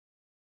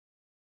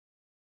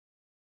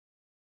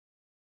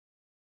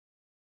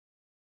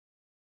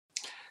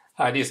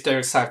Hi, this is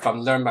Derek Sai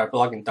from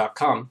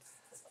LearnByBlogging.com.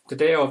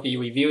 Today I'll be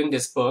reviewing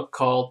this book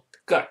called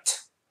Gut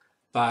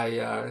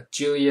by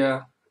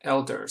Giulia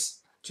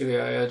Elders.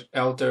 Giulia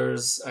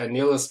Elders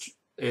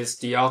is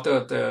the author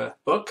of the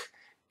book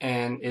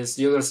and is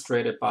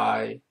illustrated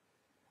by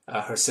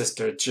her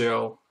sister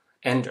Jill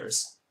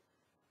Enders.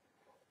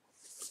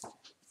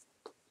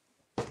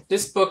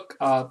 This book,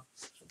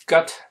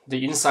 Gut,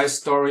 the inside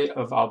story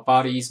of our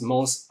body's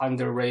most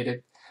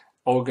underrated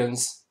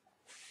organs,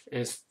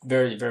 is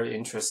very, very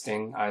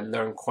interesting. I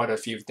learned quite a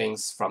few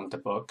things from the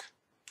book.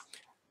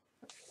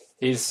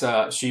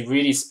 She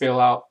really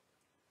spill out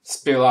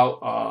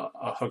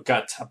her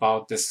gut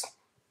about this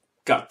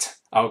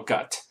our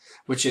gut,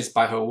 which is,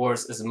 by her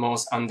words, is the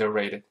most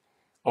underrated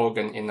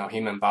organ in our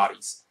human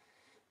bodies.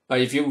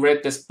 But if you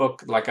read this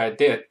book like I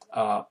did,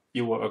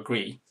 you will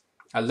agree.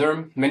 I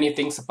learned many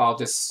things about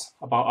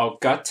our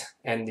gut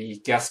and the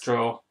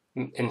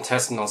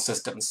gastrointestinal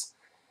systems.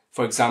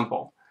 For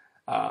example,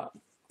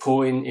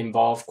 pooing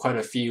involves quite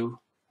a few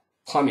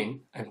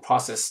plumbing and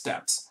process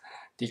steps.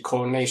 The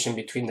coordination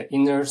between the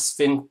inner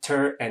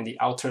sphincter and the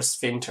outer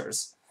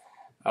sphincters,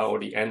 or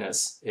the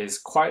anus, is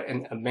quite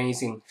an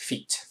amazing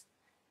feat.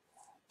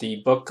 The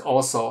book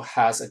also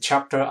has a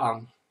chapter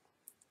on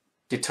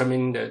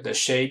determining the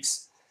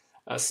shapes,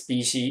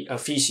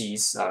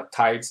 feces,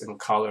 types and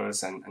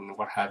colors, and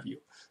what have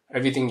you.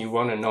 Everything you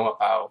want to know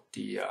about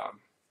the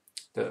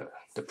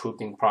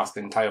pooping process,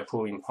 the entire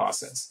pooping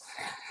process.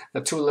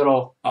 The two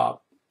little,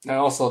 and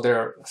also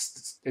there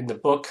in the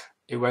book,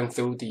 it went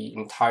through the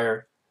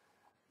entire.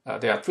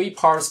 There are 3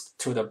 parts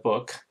to the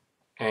book,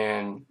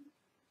 and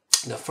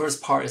the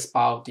first part is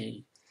about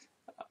the.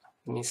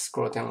 Let me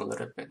scroll down a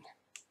little bit.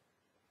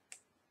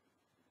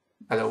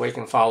 By the way, you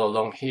can follow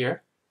along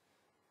here.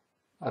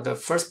 The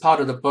first part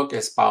of the book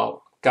is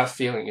about gut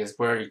feeling, is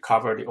where you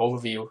cover the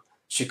overview.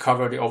 She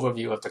covered the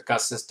overview of the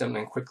gut system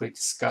and quickly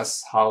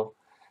discuss how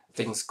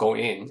things go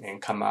in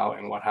and come out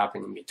and what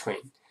happened in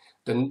between.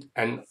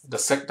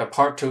 The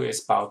part 2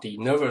 is about the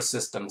nervous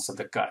systems of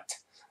the gut,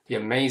 the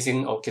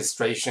amazing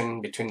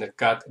orchestration between the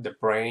gut, the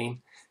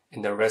brain,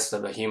 and the rest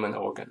of the human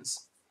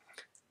organs.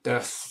 The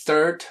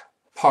third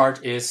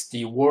part is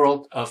the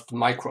world of the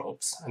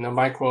microbes, and the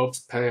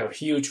microbes play a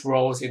huge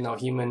role in our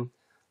human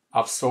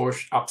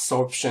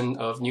absorption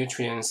of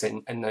nutrients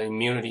and the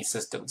immunity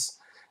systems.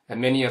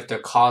 And many of the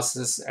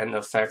causes and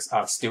effects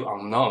are still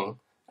unknown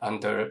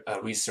under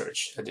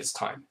research at this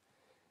time.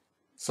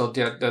 So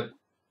the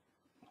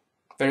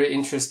very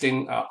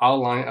interesting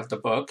outline of the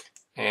book,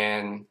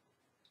 and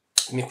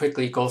let me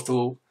quickly go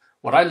through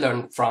what I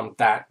learned from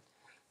that.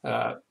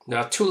 There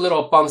are 2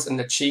 little bumps in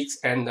the cheeks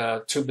and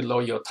 2 below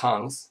your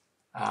tongues,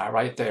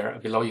 right there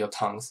below your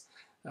tongues,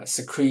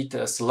 secrete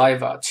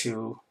saliva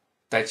to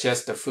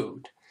digest the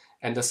food.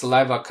 And the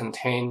saliva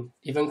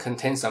even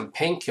contains some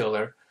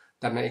painkiller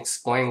that may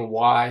explain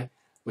why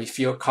we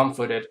feel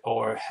comforted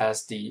or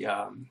has the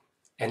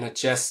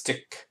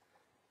analgesic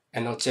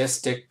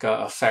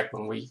effect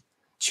when we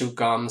chew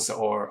gums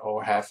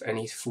or have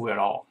any food at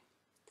all.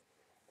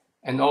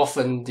 And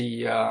often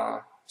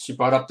she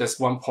brought up this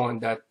one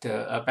point that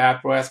a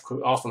bad breath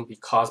could often be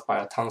caused by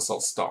a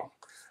tonsil stone.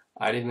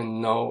 I didn't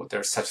even know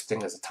there's such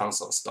thing as a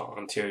tonsil stone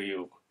until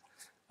you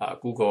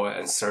Google it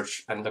and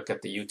search and look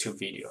at the YouTube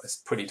video. It's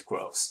pretty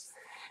gross.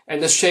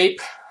 And the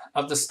shape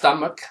of the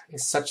stomach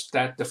is such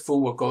that the food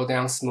will go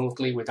down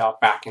smoothly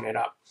without backing it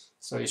up.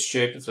 So it's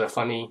shaped with a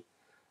funny,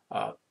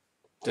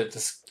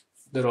 this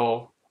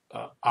little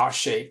R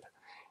shape,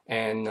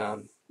 and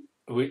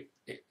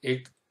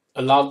it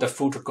allowed the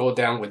food to go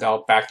down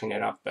without backing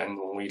it up, and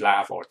when we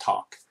laugh or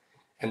talk,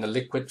 and the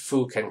liquid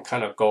food can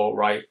kind of go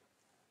right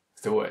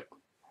through it,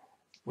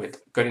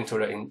 getting to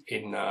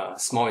the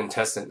small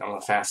intestine on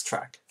a fast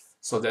track.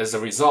 So as a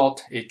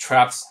result, it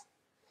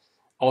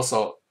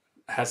also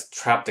has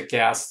trapped the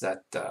gas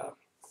that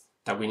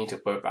we need to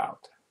burp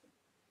out.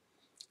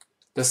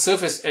 The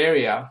surface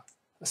area,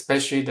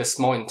 especially the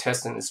small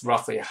intestine, is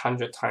roughly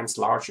 100 times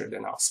larger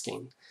than our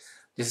skin.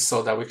 This is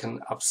so that we can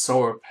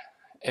absorb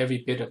every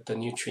bit of the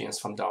nutrients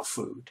from our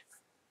food.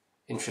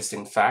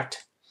 Interesting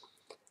fact.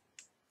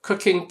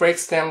 Cooking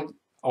breaks down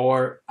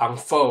or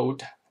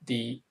unfold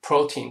the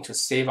protein to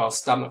save our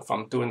stomach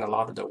from doing a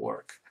lot of the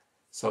work.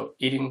 So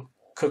eating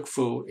cooked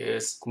food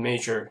is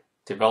major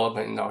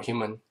development in our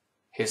human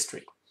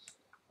history.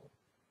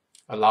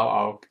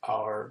 Allow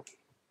our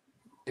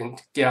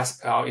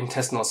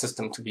intestinal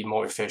system to be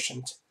more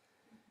efficient.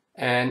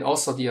 And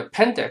also the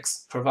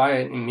appendix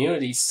provides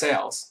immunity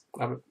cells.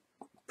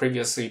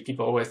 Previously,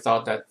 people always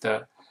thought that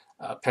the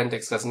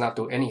appendix does not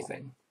do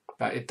anything,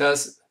 but it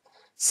does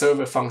serve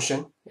a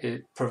function.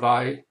 It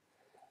provides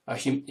a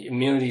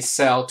immunity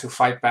cell to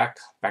fight back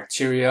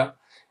bacteria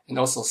and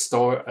also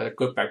store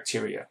good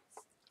bacteria.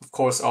 Of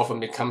course,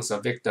 often becomes a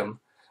victim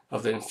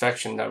of the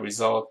infection that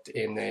result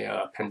in a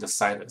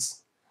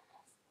appendicitis.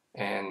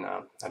 And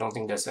I don't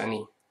think there's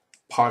any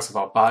parts of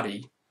our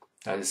body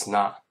that is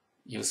not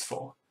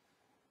useful,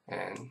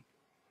 and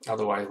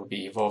otherwise it would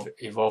be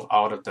evolved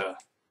out of the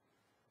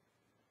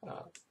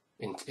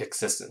in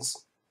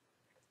existence.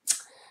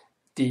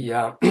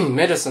 The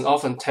medicine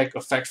often take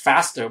effect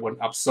faster when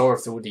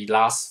absorbed through the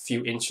last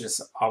few inches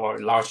of our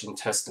large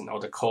intestine or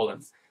the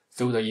colon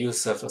through the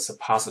use of a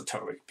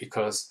suppository,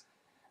 because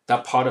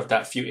that part of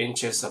that few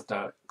inches of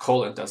the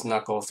colon does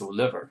not go through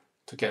liver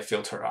to get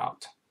filtered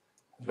out.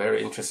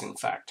 Very interesting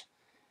fact.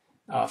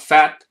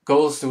 Fat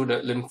goes through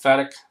the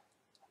lymphatic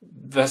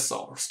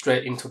vessel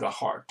straight into the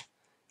heart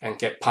and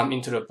get pumped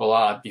into the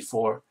blood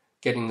before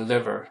getting the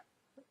liver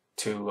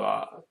to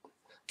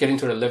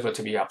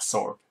be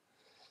absorbed.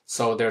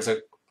 So there's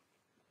a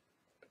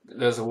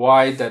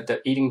why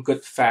that eating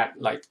good fat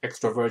like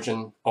extra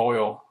virgin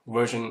oil,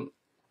 virgin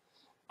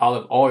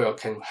olive oil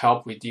can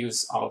help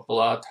reduce our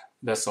blood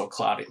vessel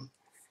clotting.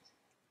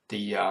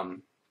 I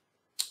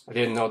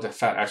didn't know that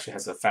fat actually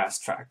has a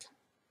fast track,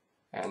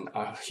 and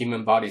our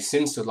human body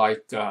seems to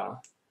like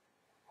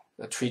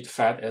treat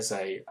fat as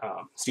a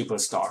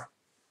superstar,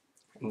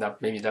 and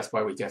maybe that's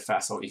why we get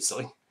fat so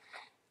easily.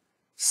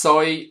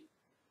 Soy,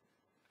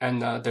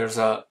 and there's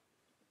a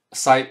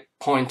side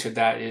point to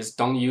that is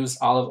don't use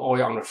olive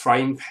oil on the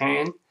frying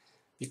pan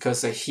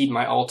because the heat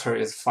might alter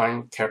its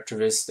frying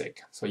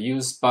characteristic. So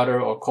use butter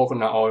or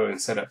coconut oil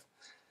instead of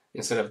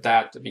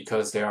that,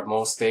 because they are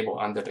more stable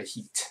under the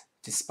heat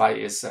despite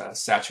its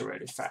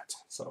saturated fat.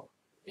 So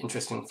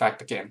interesting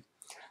fact again.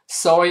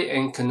 Soy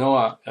and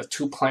quinoa are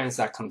two plants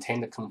that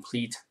contain the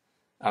complete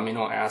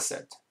amino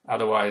acid.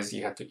 Otherwise,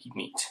 you have to eat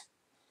meat.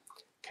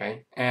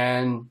 Okay,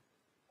 and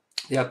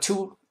there are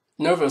two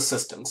nervous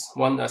systems,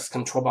 one that's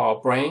controlled by our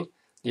brain,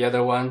 the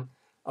other one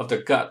of the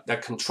gut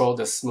that control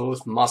the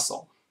smooth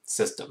muscle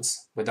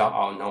systems without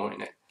our knowing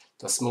it.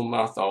 The smooth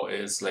muscle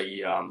is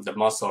the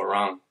muscle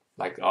around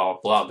like our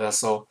blood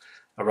vessel,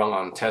 around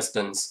our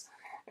intestines,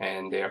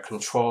 and they work on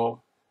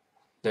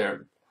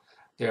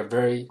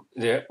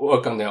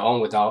their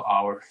own without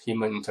our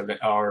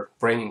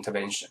brain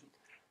intervention.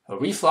 A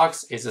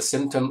reflux is a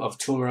symptom of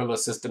two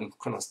nervous systems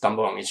kind of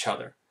stumble on each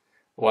other.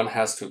 One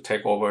has to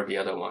take over the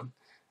other one.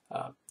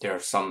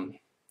 There's some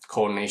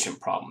coordination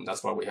problem.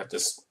 That's why we have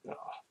this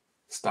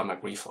stomach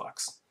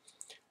reflux.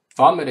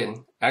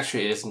 Vomiting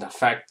actually is an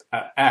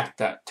act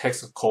that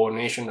takes a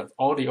coordination of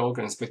all the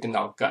organs within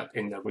our gut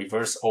in the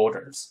reverse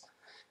orders.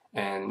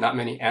 And not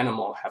many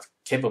animals have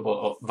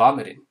capable of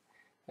vomiting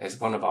as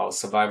one of our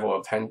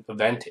survival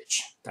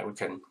advantage, that we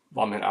can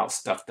vomit out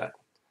stuff that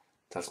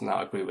does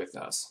not agree with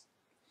us.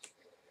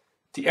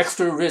 The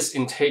extra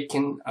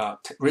risk-taking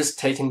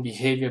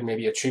behavior may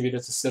be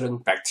attributed to certain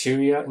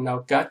bacteria in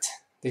our gut.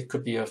 They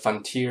could be a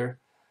frontier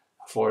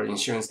for the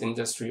insurance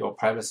industry or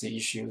privacy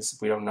issues.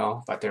 We don't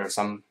know, but there are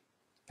some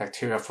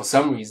bacteria for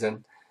some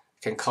reason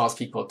can cause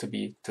people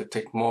to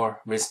take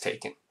more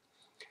risk-taking.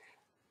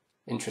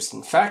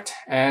 Interesting fact.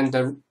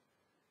 And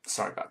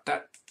sorry about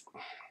that.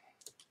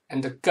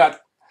 And the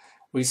gut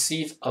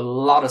receives a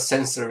lot of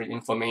sensory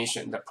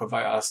information that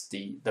provide us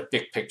the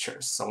big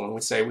pictures. So when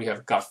we say we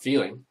have gut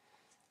feeling,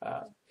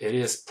 it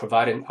is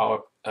providing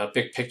our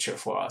big picture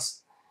for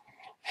us,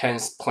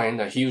 hence playing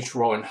a huge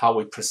role in how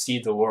we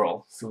perceive the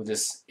world through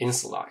this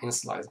insula.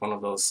 Insula is one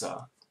of those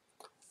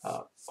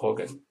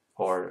organ,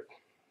 or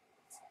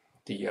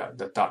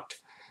the duct,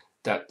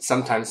 that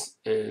sometimes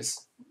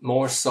is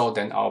more so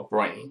than our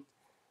brain.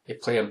 It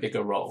plays a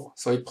bigger role.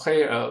 So it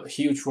plays a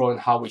huge role in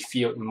how we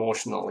feel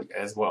emotionally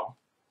as well.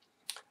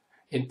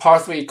 In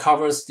part 3, it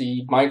covers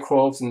the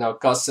microbes in our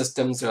gut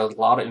systems. There's a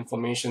lot of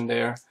information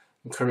there.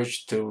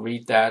 Encouraged to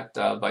read that,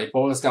 but it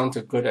boils down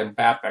to good and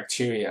bad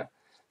bacteria.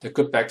 The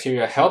good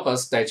bacteria help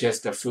us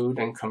digest the food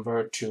and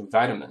convert to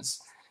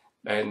vitamins,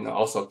 and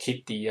also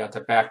keep the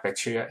bad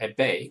bacteria at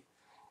bay.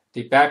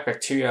 The bad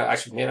bacteria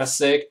actually make us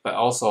sick, but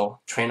also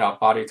train our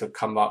body to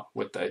come up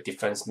with a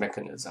defense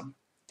mechanism,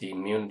 the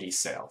immunity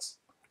cells.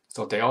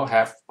 So they all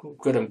have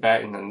good and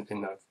bad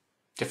in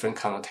different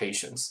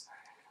connotations.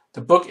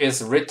 The book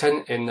is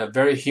written in a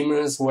very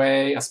humorous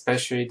way,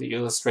 especially the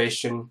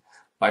illustration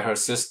by her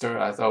sister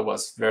I thought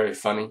was very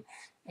funny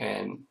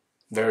and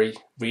very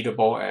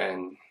readable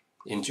and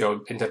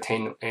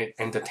entertaining.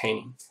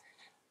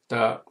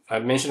 I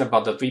mentioned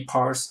about the 3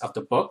 parts of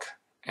the book,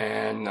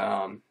 and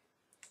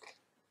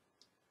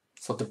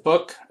so the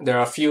book, there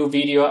are a few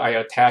videos I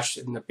attached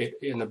in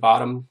the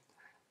bottom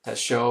that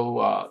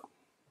show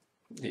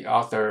the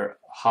author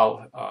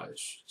how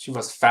she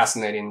was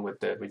fascinating with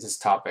this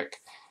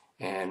topic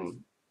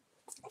and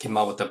came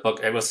out with the book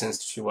ever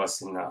since she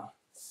was in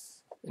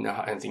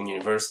I think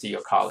university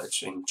or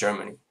college in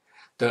Germany.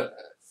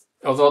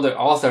 Although the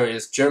author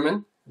is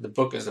German, the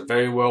book is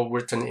very well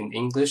written in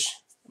English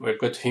with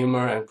good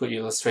humor and good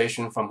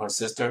illustration from her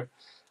sister.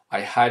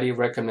 I highly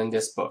recommend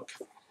this book.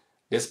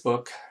 This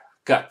book,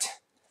 Gut.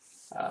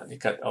 You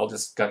got all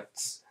this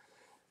guts,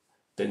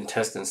 the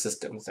intestine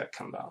systems that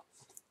come out.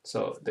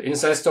 So the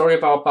inside story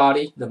about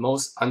body, the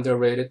most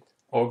underrated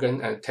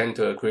organ, and tend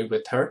to agree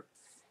with her.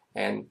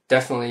 And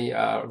definitely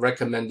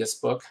recommend this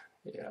book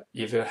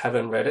if you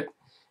haven't read it.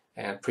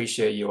 And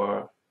appreciate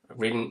your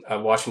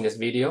watching this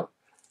video.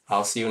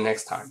 I'll see you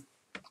next time.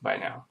 Bye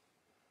now.